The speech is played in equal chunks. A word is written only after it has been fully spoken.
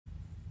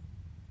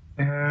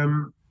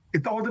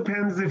It all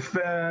depends if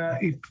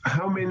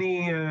how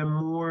many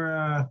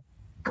more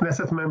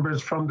Knesset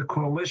members from the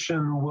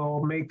coalition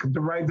will make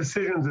the right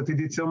decisions that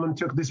Idit Silman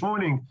took this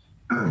morning.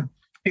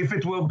 If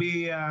it will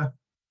be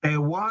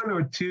one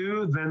or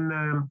two,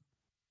 then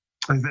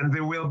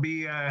there will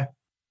be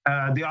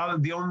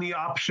the only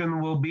option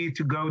will be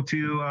to go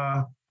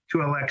to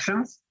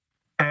elections.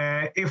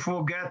 If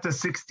we'll get a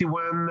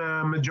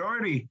 61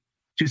 majority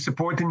to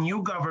support a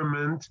new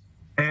government,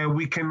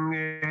 we can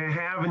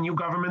have a new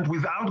government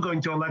without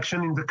going to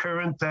election in the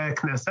current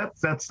Knesset.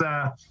 That's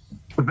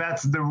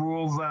the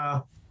rules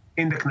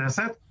in the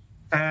Knesset.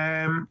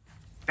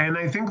 And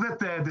I think that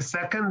the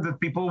second that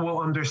people will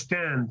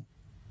understand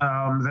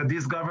that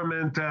this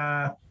government,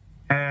 the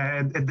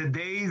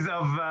days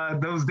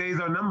of those days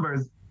are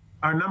numbered.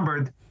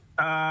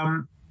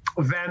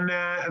 Then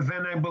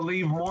I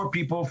believe more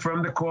people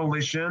from the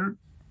coalition,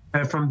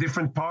 from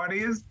different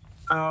parties,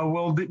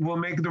 will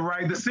make the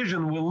right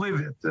decision. Will live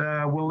it.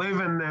 Will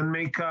live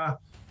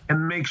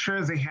and make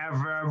sure they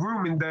have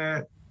room in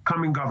the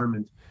coming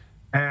government.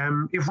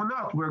 If we're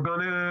not, we're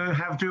going to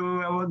have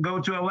to go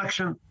to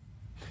election.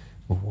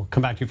 We'll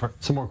come back to you for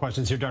some more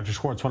questions here. Dr.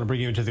 Schwartz, want to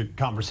bring you into the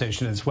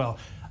conversation as well.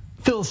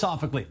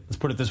 Philosophically, let's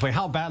put it this way,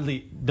 how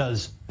badly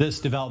does this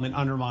development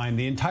undermine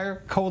the entire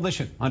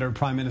coalition under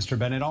Prime Minister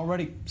Bennett,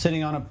 already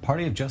sitting on a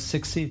party of just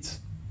 6 seats?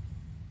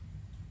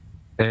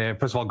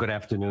 First of all, good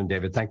afternoon,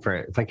 David. Thank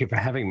you for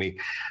having me.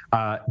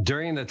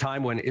 During the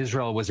time when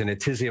Israel was in a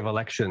tizzy of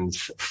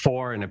elections,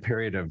 in a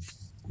period of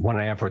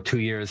 1.5 or 2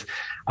 years,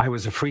 I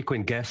was a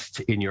frequent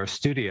guest in your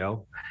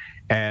studio.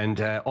 And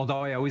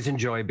although I always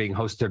enjoy being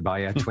hosted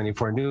by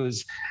 24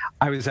 News,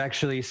 I was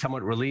actually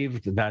somewhat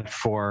relieved that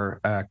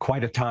for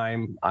quite a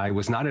time I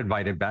was not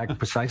invited back,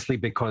 precisely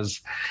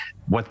because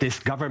what this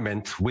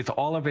government, with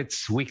all of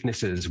its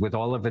weaknesses, with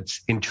all of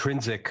its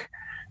intrinsic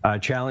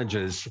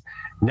challenges,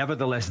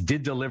 nevertheless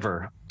did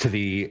deliver to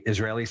the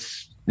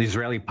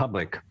Israeli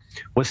public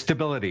was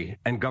stability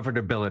and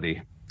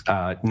governability.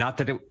 Not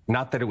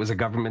that it was a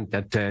government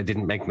that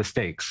didn't make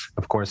mistakes.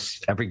 Of course,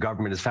 every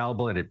government is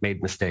fallible and it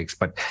made mistakes,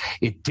 but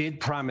it did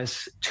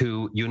promise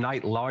to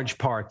unite large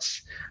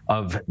parts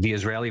of the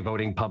Israeli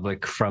voting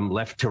public from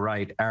left to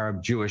right,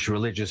 Arab, Jewish,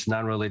 religious,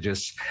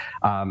 non-religious,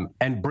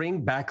 and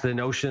bring back the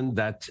notion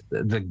that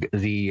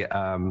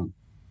the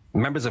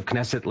members of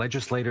Knesset,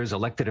 legislators,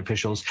 elected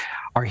officials,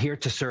 are here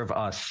to serve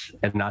us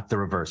and not the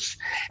reverse.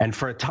 And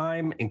for a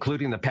time,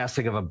 including the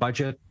passing of a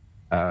budget,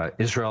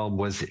 Israel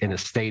was in a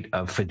state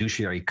of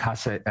fiduciary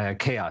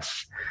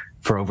chaos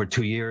for over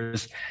 2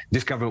 years.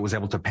 This government was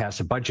able to pass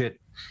a budget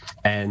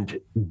and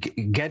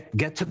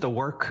get to the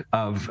work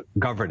of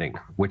governing,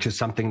 which is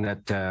something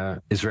that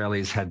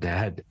Israelis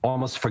had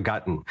almost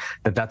forgotten,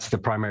 that's the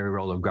primary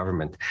role of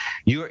government.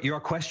 Your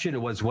question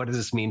was, what does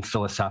this mean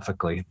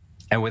philosophically?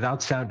 And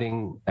without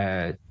sounding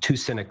too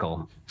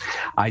cynical,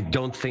 I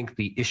don't think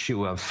the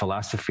issue of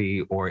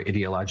philosophy or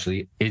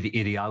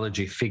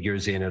ideology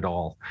figures in at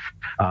all.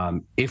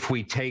 If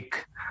we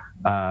take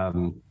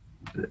the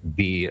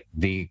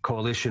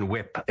coalition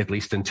whip, at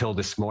least until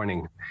this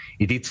morning,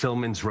 Idit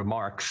Silman's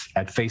remarks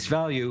at face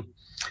value,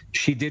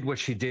 she did what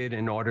she did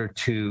in order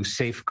to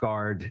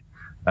safeguard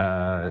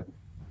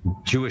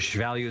Jewish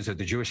values or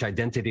the Jewish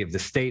identity of the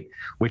state,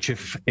 which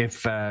if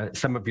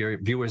some of your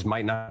viewers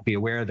might not be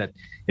aware, that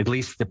at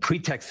least the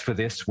pretext for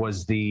this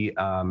was the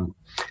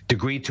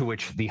degree to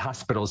which the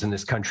hospitals in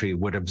this country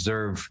would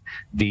observe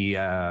the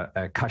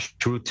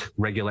kashrut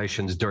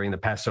regulations during the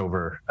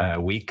Passover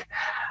week.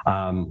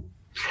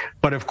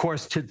 But of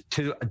course, to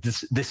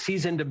the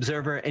seasoned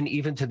observer and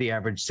even to the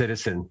average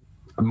citizen,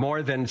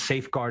 more than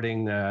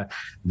safeguarding the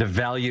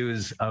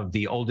values of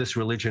the oldest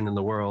religion in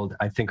the world,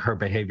 I think her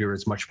behavior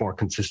is much more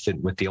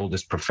consistent with the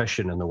oldest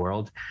profession in the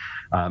world,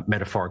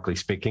 metaphorically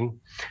speaking.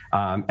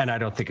 And I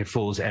don't think it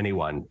fools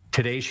anyone.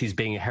 Today, she's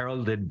being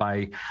heralded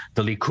by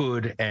the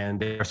Likud and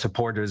their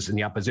supporters in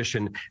the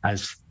opposition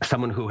as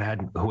someone who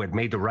had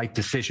made the right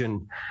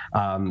decision.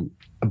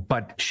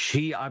 But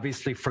she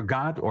obviously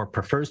forgot, or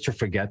prefers to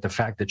forget, the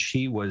fact that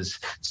she was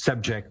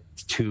subject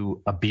to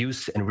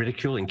abuse and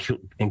ridicule,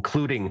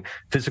 including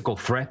physical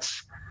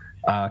threats,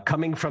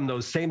 coming from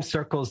those same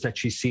circles that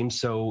she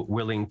seems so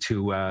willing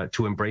to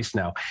embrace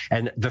now.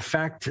 And the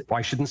fact, well,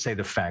 I shouldn't say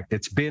the fact,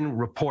 it's been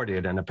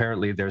reported, and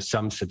apparently there's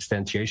some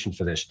substantiation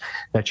for this,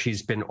 that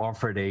she's been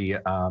offered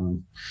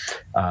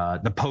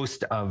the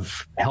post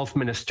of health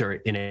minister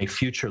in a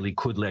future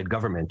Likud-led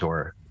government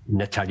or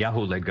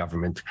Netanyahu-led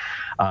government.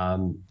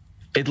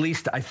 At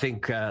least I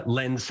think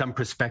lends some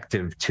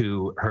perspective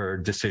to her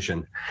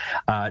decision.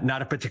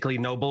 Not a particularly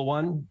noble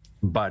one,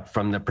 but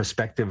from the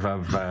perspective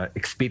of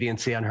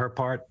expediency on her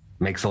part,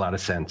 makes a lot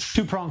of sense.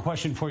 Two-pronged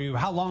question for you.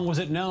 How long was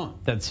it known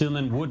that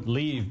Silman would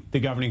leave the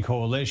governing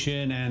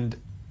coalition? And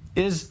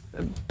is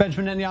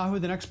Benjamin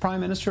Netanyahu the next prime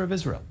minister of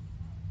Israel?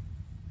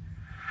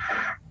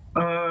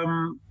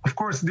 Of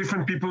course,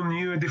 different people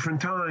knew at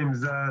different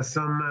times.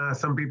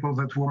 Some people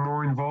that were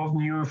more involved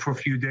knew for a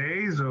few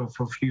days or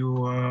for a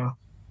few,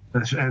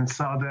 and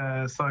saw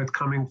it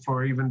coming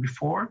for even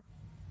before.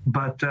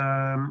 But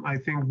I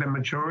think the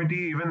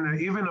majority,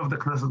 even of the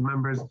Knesset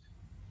members,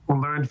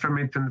 learned from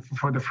it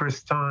for the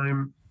first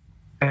time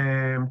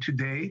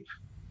today.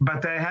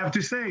 But I have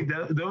to say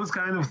that those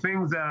kind of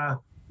things,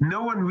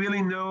 no one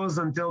really knows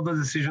until the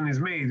decision is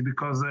made,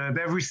 because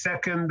every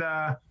second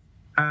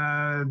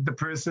the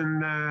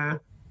person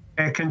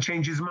can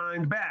change his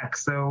mind back.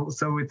 So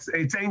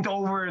it ain't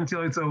over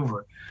until it's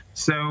over.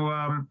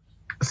 So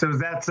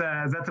that's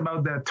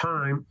about that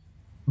time.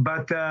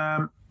 But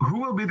who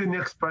will be the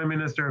next prime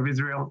minister of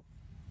Israel?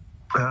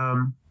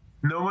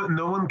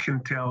 No one can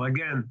tell.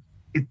 Again,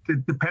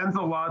 it depends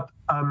a lot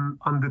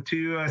on the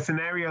two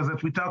scenarios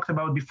that we talked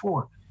about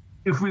before.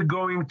 If we're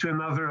going to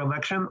another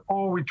election,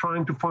 or we're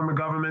trying to form a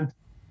government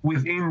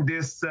within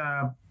this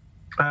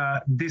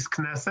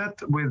Knesset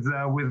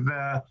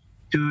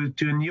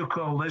to a new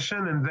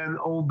coalition, and then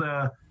all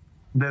the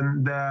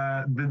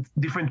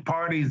different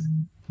parties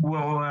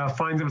will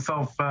find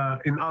themselves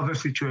in other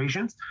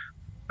situations.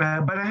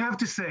 But I have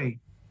to say,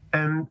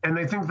 and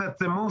I think that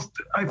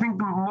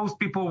most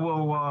people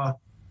will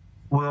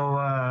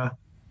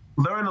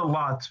learn a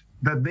lot,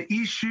 that the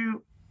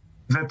issue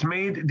that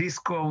made this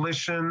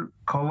coalition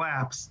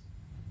collapse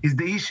is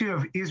the issue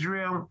of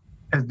Israel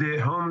as the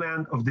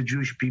homeland of the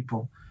Jewish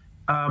people.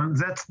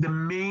 That's the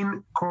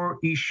main core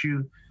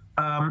issue.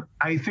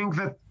 I think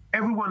that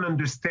everyone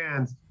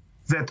understands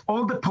that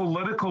all the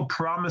political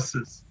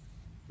promises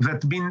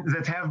that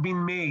have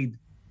been made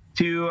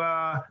to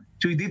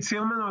Idit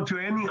Silman or to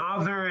any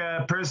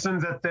other person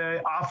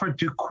that offered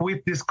to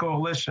quit this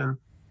coalition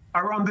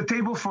are on the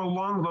table for a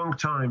long, long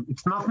time.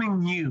 It's nothing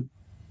new.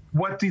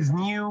 What is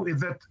new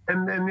is that,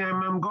 and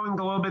I'm going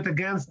a little bit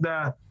against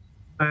the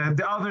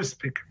other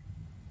speaker,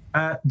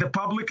 the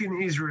public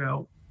in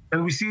Israel,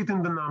 and we see it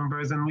in the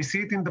numbers, and we see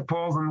it in the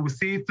polls, and we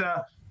see it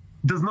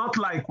does not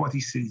like what he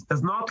sees,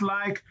 does not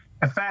like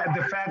the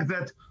fact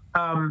that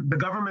the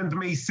government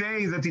may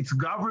say that it's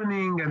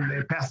governing and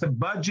they pass a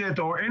budget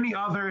or any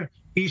other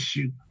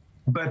issue,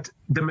 but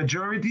the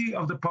majority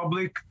of the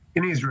public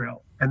in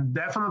Israel, and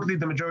definitely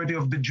the majority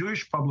of the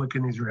Jewish public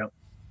in Israel,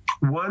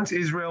 wants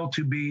Israel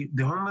to be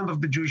the homeland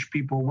of the Jewish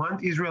people,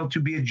 want Israel to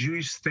be a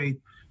Jewish state.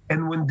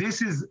 And when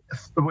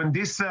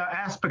this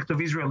aspect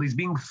of Israel is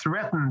being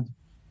threatened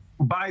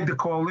by the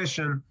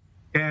coalition,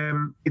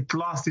 it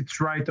lost its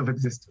right of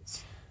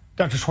existence.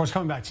 Dr. Schwartz,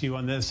 coming back to you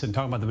on this and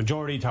talking about the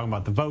majority, talking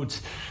about the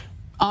votes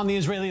on the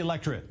Israeli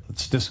electorate.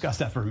 Let's discuss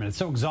that for a minute.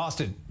 So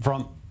exhausted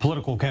from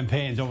political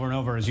campaigns over and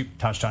over, as you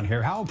touched on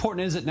here. How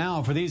important is it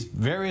now for these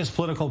various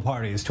political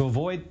parties to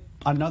avoid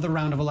another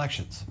round of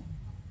elections?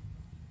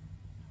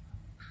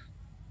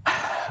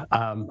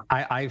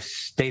 I've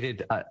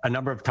stated a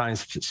number of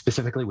times,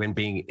 specifically when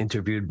being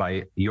interviewed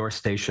by your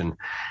station,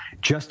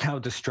 just how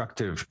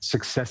destructive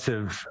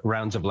successive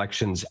rounds of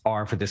elections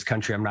are for this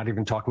country. I'm not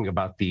even talking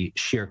about the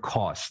sheer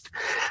cost,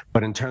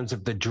 but in terms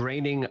of the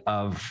draining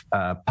of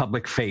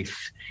public faith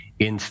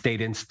in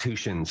state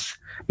institutions,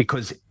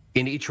 because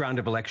in each round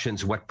of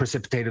elections, what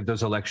precipitated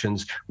those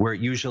elections were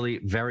usually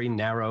very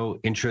narrow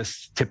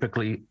interests,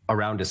 typically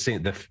around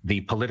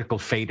the political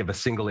fate of a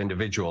single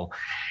individual.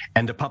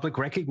 And the public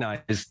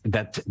recognized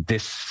that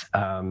this,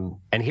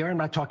 and here I'm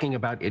not talking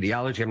about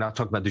ideology, I'm not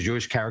talking about the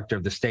Jewish character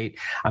of the state,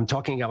 I'm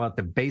talking about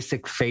the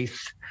basic faith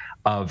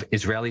of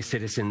Israeli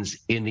citizens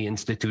in the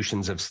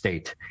institutions of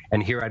state.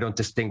 And here I don't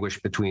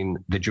distinguish between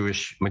the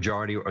Jewish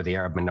majority or the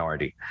Arab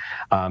minority.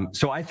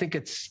 So I think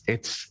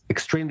it's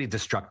extremely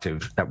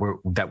destructive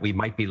that we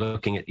might be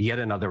looking at yet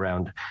another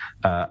round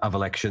of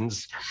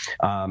elections.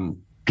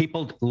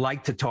 People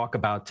like to talk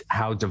about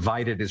how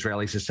divided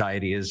Israeli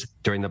society is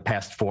during the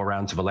past 4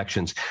 rounds of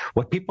elections.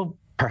 What people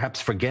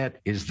perhaps forget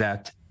is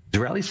that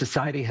Israeli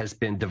society has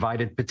been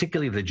divided,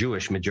 particularly the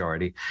Jewish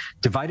majority,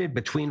 divided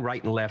between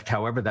right and left,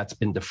 however that's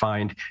been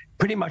defined,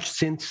 pretty much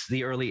since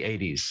the early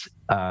 80s.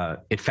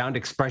 It found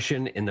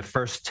expression in the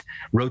first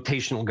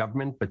rotational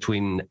government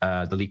between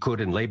the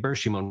Likud and Labor,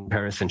 Shimon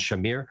Peres and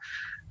Shamir.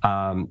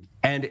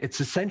 And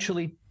it's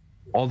essentially,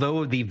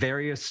 although the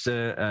various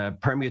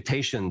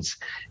permutations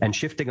and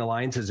shifting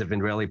alliances of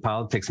Israeli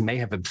politics may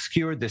have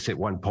obscured this at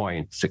one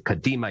point, so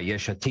Kadima,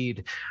 Yesh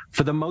Atid,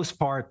 for the most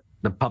part,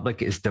 the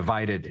public is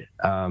divided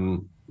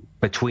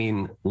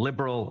between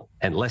liberal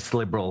and less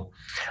liberal,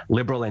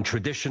 liberal and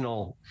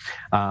traditional,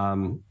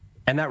 and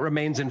that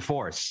remains in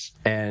force.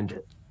 And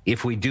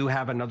if we do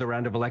have another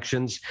round of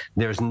elections,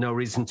 there's no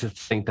reason to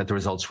think that the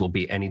results will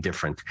be any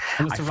different.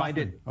 Mr.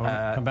 Rothman,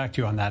 I'll come back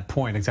to you on that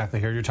point exactly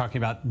here. You're talking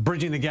about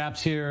bridging the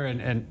gaps here,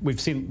 and we've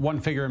seen one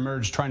figure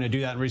emerge trying to do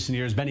that in recent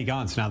years, Benny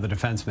Gantz, now the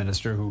defense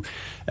minister, who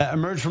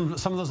emerged from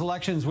some of those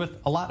elections with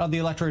a lot of the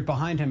electorate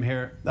behind him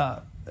here.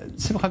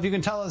 Simcha, if you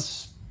can tell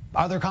us,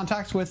 are there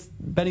contacts with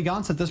Benny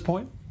Gantz at this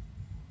point?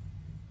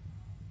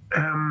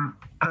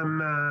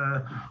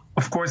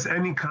 Of course,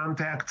 any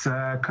contacts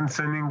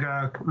concerning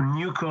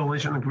new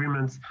coalition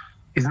agreements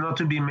is not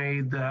to be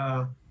made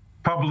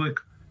public.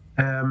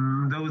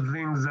 Those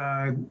things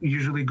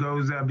usually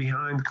goes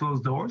behind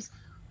closed doors.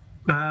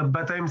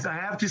 But I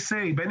have to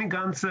say, Benny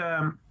Gantz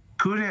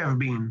could have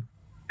been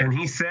And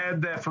he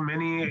said that for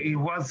many, he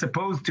was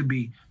supposed to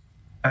be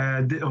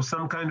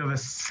some kind of a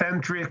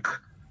centric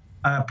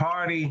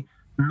party,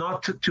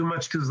 not too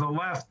much to the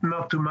left,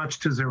 not too much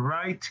to the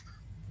right.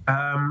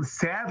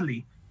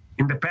 Sadly,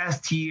 in the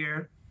past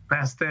year,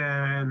 past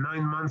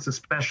 9 months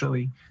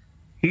especially,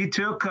 he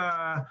took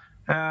a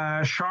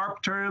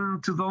sharp turn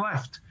to the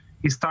left.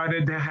 He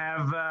started to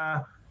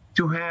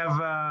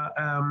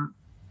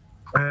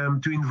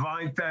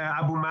invite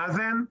Abu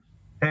Mazen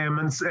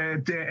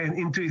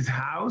into his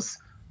house.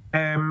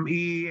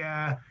 He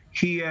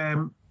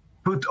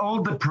put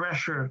all the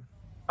pressure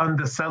on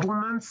the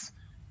settlements.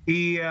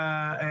 He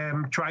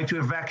tried to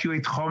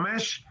evacuate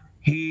Homesh.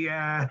 He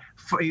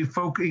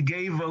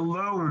gave a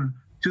loan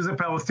to the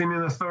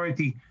Palestinian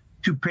Authority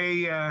to pay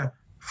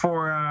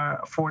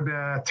for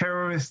the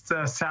terrorists'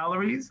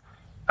 salaries.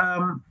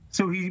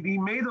 So he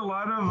made a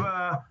lot of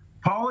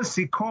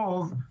policy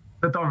calls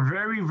that are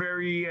very,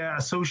 very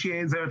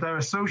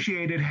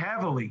associated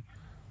heavily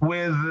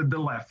with the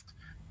left.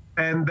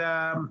 And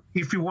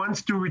if he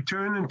wants to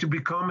return and to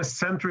become a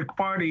centric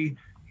party,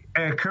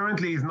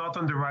 currently he's not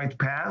on the right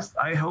path.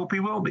 I hope he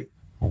will be.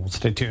 We'll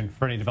stay tuned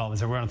for any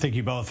developments. We want to thank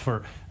you both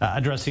for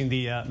addressing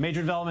the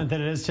major development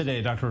that it is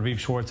today, Dr. Raviv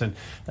Schwartz and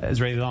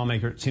Israeli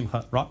lawmaker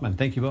Simcha Rothman.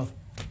 Thank you both.